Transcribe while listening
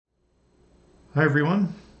Hi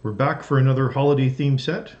everyone, we're back for another holiday theme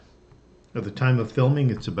set. At the time of filming,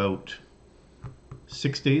 it's about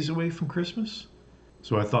 6 days away from Christmas,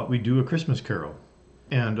 so I thought we'd do A Christmas Carol.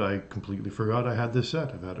 And I completely forgot I had this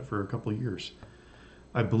set. I've had it for a couple of years.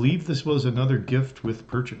 I believe this was another gift with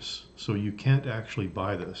purchase, so you can't actually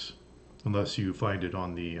buy this unless you find it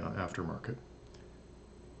on the aftermarket.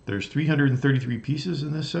 There's 333 pieces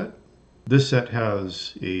in this set. This set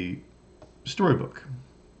has a storybook,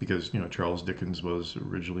 because Charles Dickens was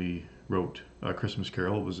originally wrote A Christmas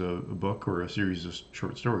Carol. It was a book or a series of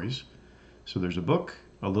short stories. So there's a book,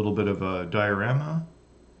 a little bit of a diorama,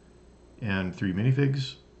 and 3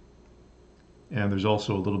 minifigs. And there's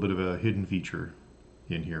also a little bit of a hidden feature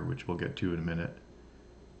in here, which we'll get to in a minute.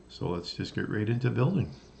 So let's just get right into building.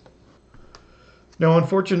 Now,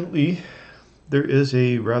 unfortunately, there is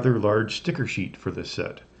a rather large sticker sheet for this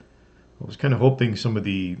set. I was kind of hoping some of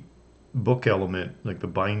the book element, like the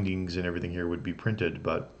bindings and everything here, would be printed,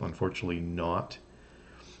 but unfortunately not.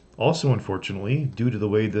 Also, unfortunately, due to the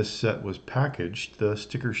way this set was packaged, the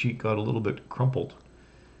sticker sheet got a little bit crumpled.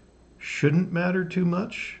 Shouldn't matter too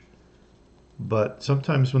much, but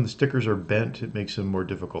sometimes when the stickers are bent, it makes them more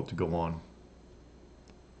difficult to go on.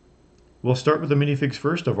 We'll start with the minifigs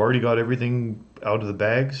first. I've already got everything out of the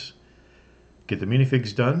bags. Get the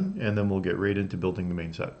minifigs done, and then we'll get right into building the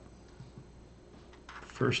main set.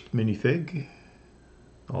 First minifig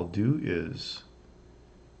I'll do is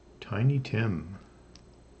Tiny Tim.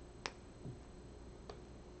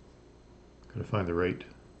 Gotta find the right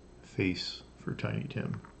face for Tiny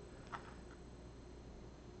Tim.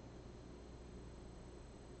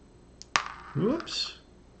 Whoops.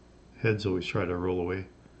 Heads always try to roll away.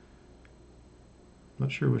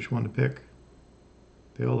 Not sure which one to pick.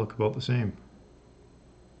 They all look about the same.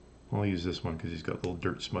 I'll use this one because he's got little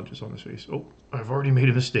dirt smudges on his face. Oh, I've already made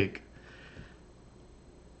a mistake.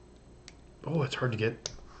 Oh, it's hard to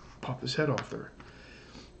pop his head off there.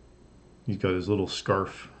 He's got his little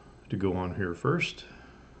scarf to go on here first,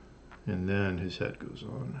 and then his head goes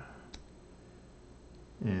on.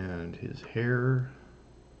 And his hair.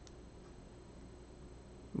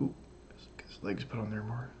 Ooh, his legs put on there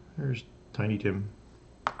more. There's Tiny Tim.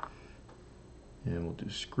 And we'll do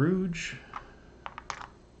Scrooge.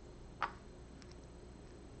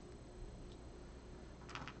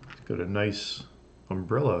 He's got a nice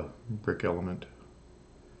umbrella brick element.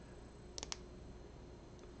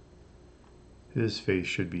 His face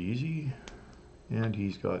should be easy. And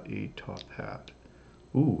he's got a top hat.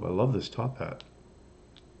 Ooh, I love this top hat.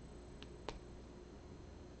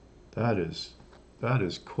 That is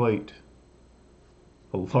quite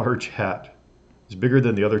a large hat. It's bigger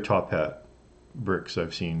than the other top hat bricks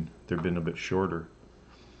I've seen. They've been a bit shorter.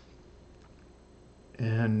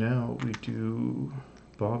 And now we do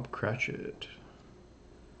Bob Cratchit.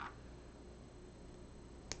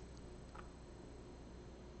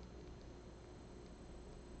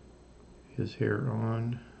 His hair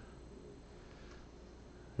on.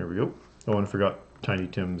 There we go. Oh, and I forgot Tiny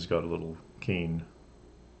Tim's got a little cane.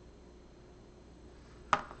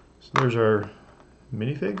 So there's our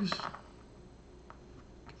minifigs.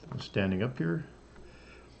 Get them standing up here.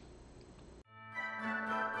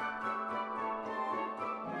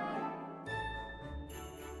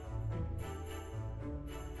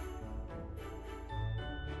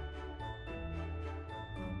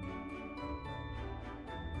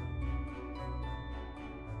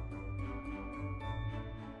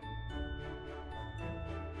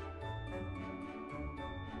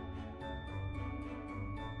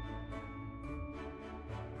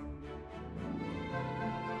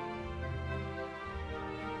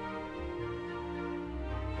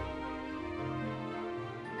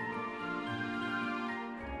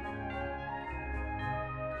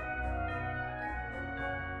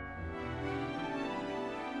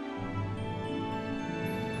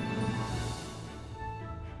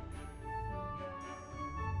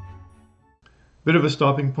 Bit of a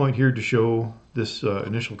stopping point here to show this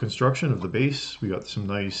initial construction of the base. We got some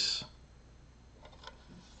nice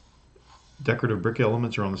decorative brick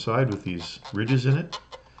elements around the side with these ridges in it.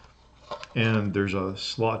 And there's a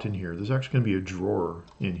slot in here. There's actually going to be a drawer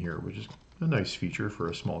in here, which is a nice feature for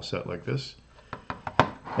a small set like this.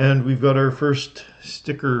 And we've got our first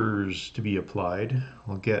stickers to be applied.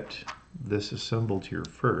 I'll get this assembled here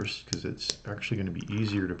first because it's actually going to be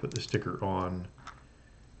easier to put the sticker on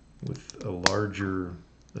with a larger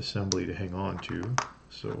assembly to hang on to.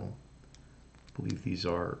 So I believe these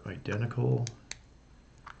are identical.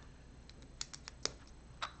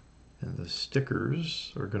 And the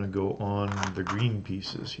stickers are going to go on the green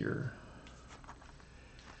pieces here.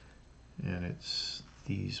 And it's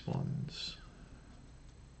these ones.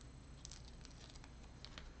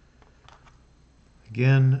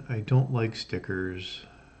 Again, I don't like stickers.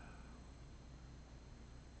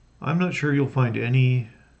 I'm not sure you'll find any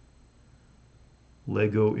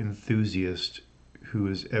Lego enthusiast who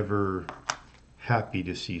is ever happy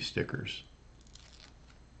to see stickers.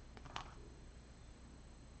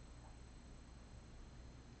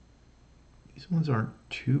 These ones aren't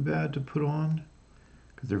too bad to put on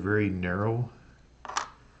because they're very narrow.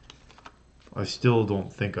 I still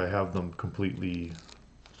don't think I have them completely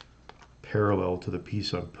parallel to the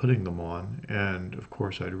piece I'm putting them on, and of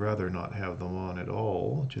course I'd rather not have them on at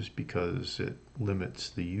all just because it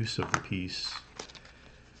limits the use of the piece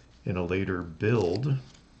in a later build.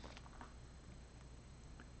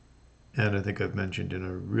 And I think I've mentioned in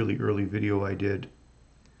a really early video I did,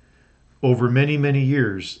 over many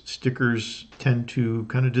years stickers tend to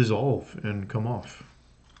kind of dissolve and come off,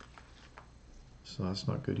 so that's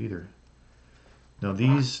not good either. Now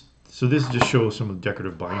these, so this just shows some of the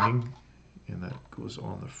decorative binding, and that goes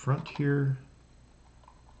on the front here.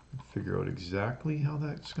 Figure out exactly how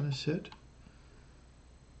that's going to sit.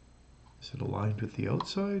 Is it aligned with the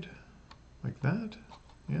outside like that?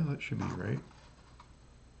 Yeah, that should be right.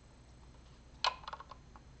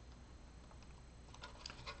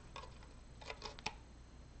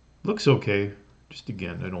 Looks okay. Just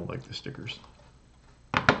again, I don't like the stickers.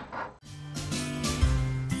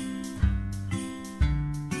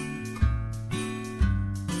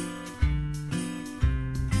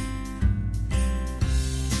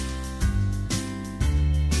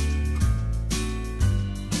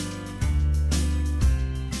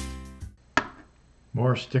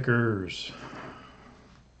 More stickers.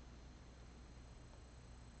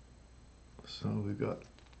 So we've got,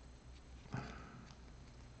 I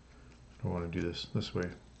want to do this way.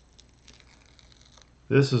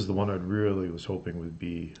 This is the one I really was hoping would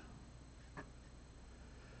be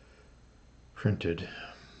printed.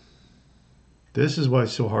 This is why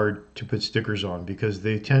it's so hard to put stickers on, because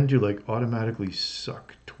they tend to like automatically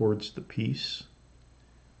suck towards the piece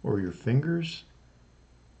or your fingers.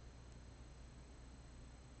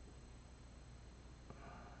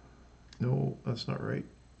 No, that's not right.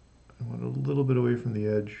 I want a little bit away from the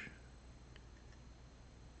edge.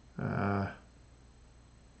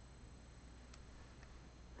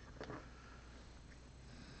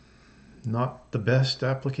 Not the best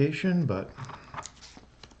application, but...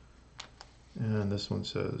 And this one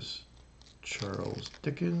says Charles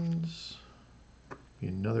Dickens. Be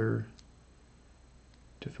another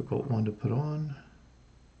difficult one to put on.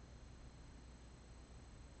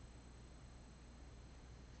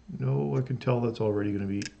 No, I can tell that's already going to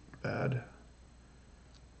be bad.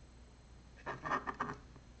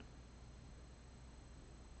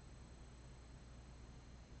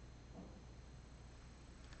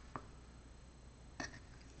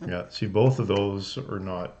 Yeah, see, both of those are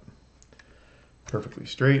not perfectly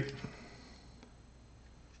straight.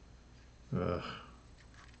 Now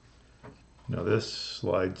this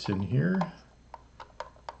slides in here.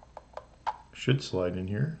 Should slide in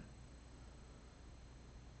here.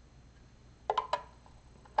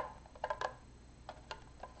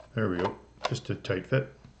 There we go, just a tight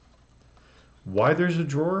fit. Why there's a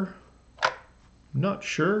drawer? Not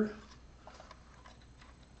sure,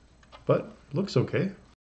 but looks okay.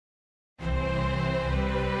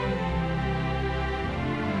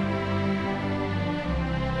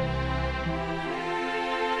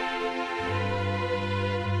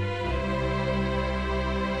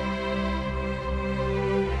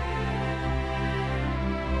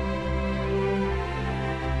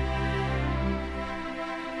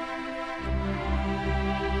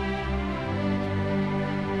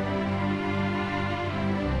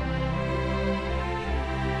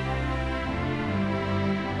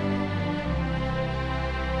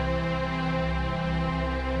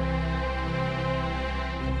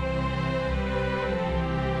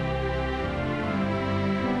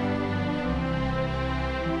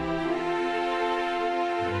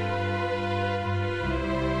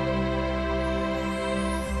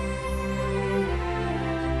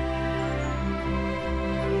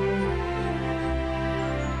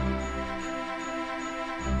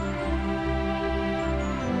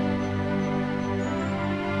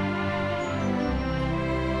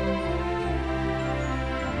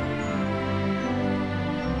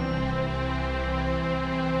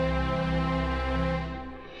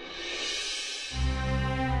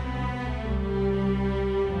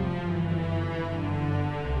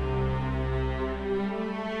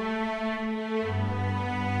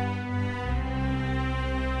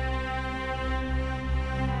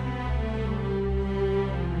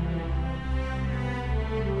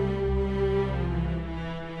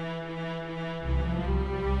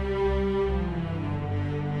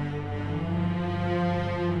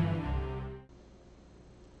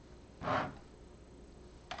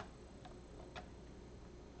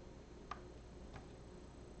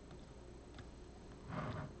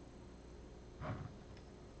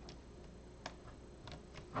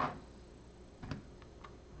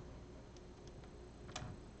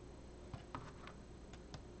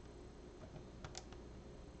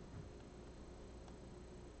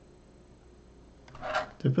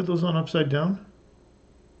 Did I put those on upside down?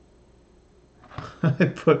 I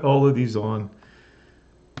put all of these on.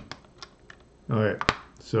 All right,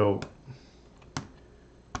 so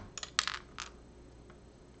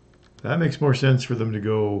that makes more sense for them to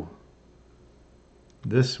go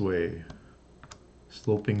this way,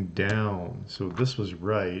 sloping down. So this was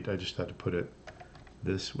right, I just had to put it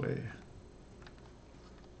this way.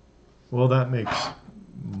 Well, that makes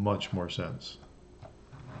much more sense.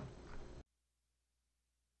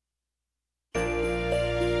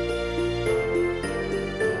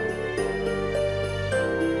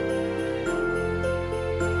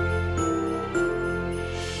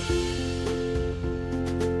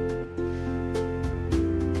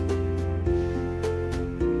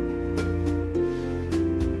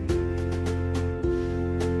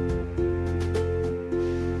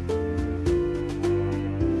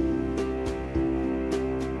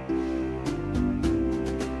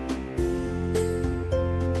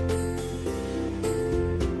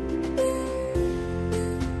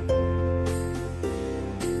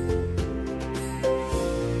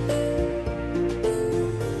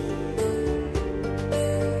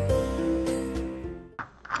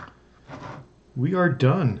 We are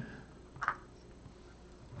done.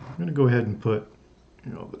 I'm going to go ahead and put,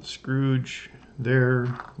 the Scrooge there.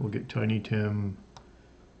 We'll get Tiny Tim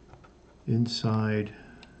inside,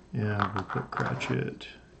 and we'll put Cratchit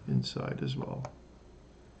inside as well.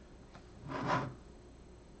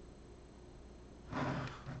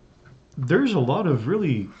 There's a lot of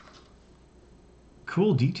really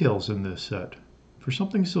cool details in this set for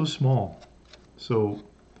something so small. So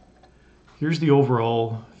here's the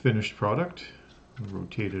overall finished product.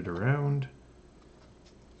 Rotate it around.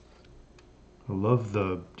 I love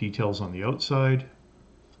the details on the outside,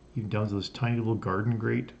 even down to this tiny little garden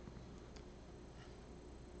grate.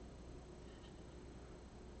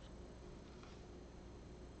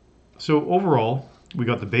 So overall, we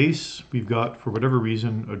got the base. We've got, for whatever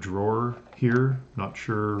reason, a drawer here. Not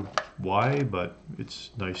sure why, but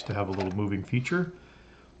it's nice to have a little moving feature.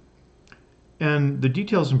 And the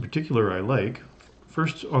details in particular I like.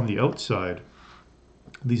 First, on the outside,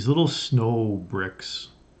 these little snow bricks.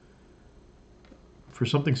 For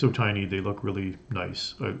something so tiny, they look really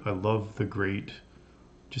nice. I love the grate,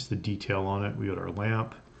 just the detail on it. We got our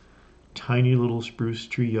lamp, tiny little spruce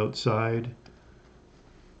tree outside.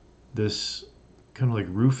 This kind of like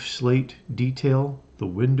roof slate detail. The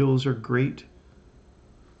windows are great.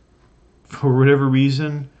 For whatever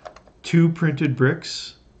reason, 2 printed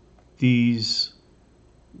bricks. These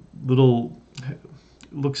little,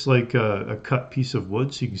 looks like a cut piece of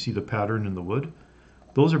wood, so you can see the pattern in the wood.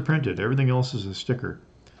 Those are printed. Everything else is a sticker.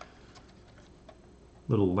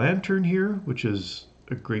 Little lantern here, which is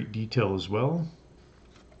a great detail as well.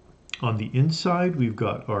 On the inside, we've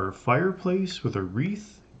got our fireplace with a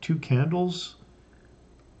wreath, 2 candles,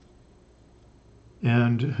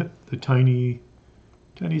 and the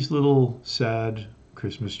tiniest little sad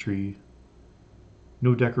Christmas tree.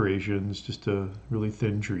 No decorations, just a really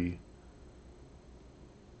thin tree.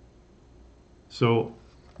 So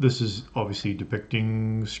this is obviously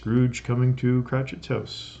depicting Scrooge coming to Cratchit's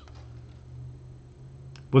house.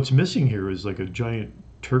 What's missing here is like a giant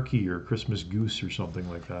turkey or Christmas goose or something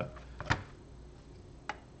like that.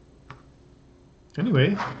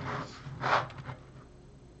 Anyway,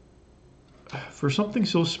 for something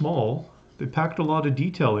so small, they packed a lot of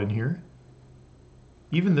detail in here.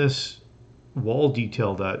 Even this wall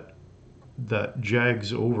detail that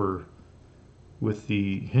jags over with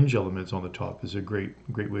the hinge elements on the top is a great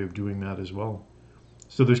way of doing that as well.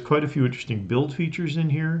 So there's quite a few interesting build features in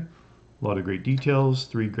here, a lot of great details,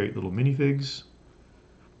 3 great little minifigs.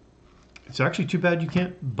 It's actually too bad you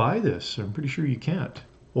can't buy this. I'm pretty sure you can't.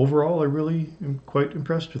 Overall, I really am quite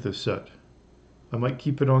impressed with this set. I might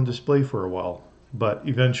keep it on display for a while, but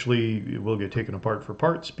eventually it will get taken apart for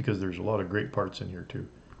parts because there's a lot of great parts in here too.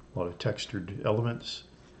 A lot of textured elements.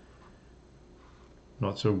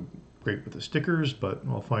 Not so great with the stickers, but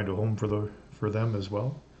I'll find a home for them as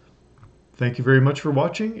well. Thank you very much for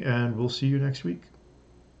watching, and we'll see you next week.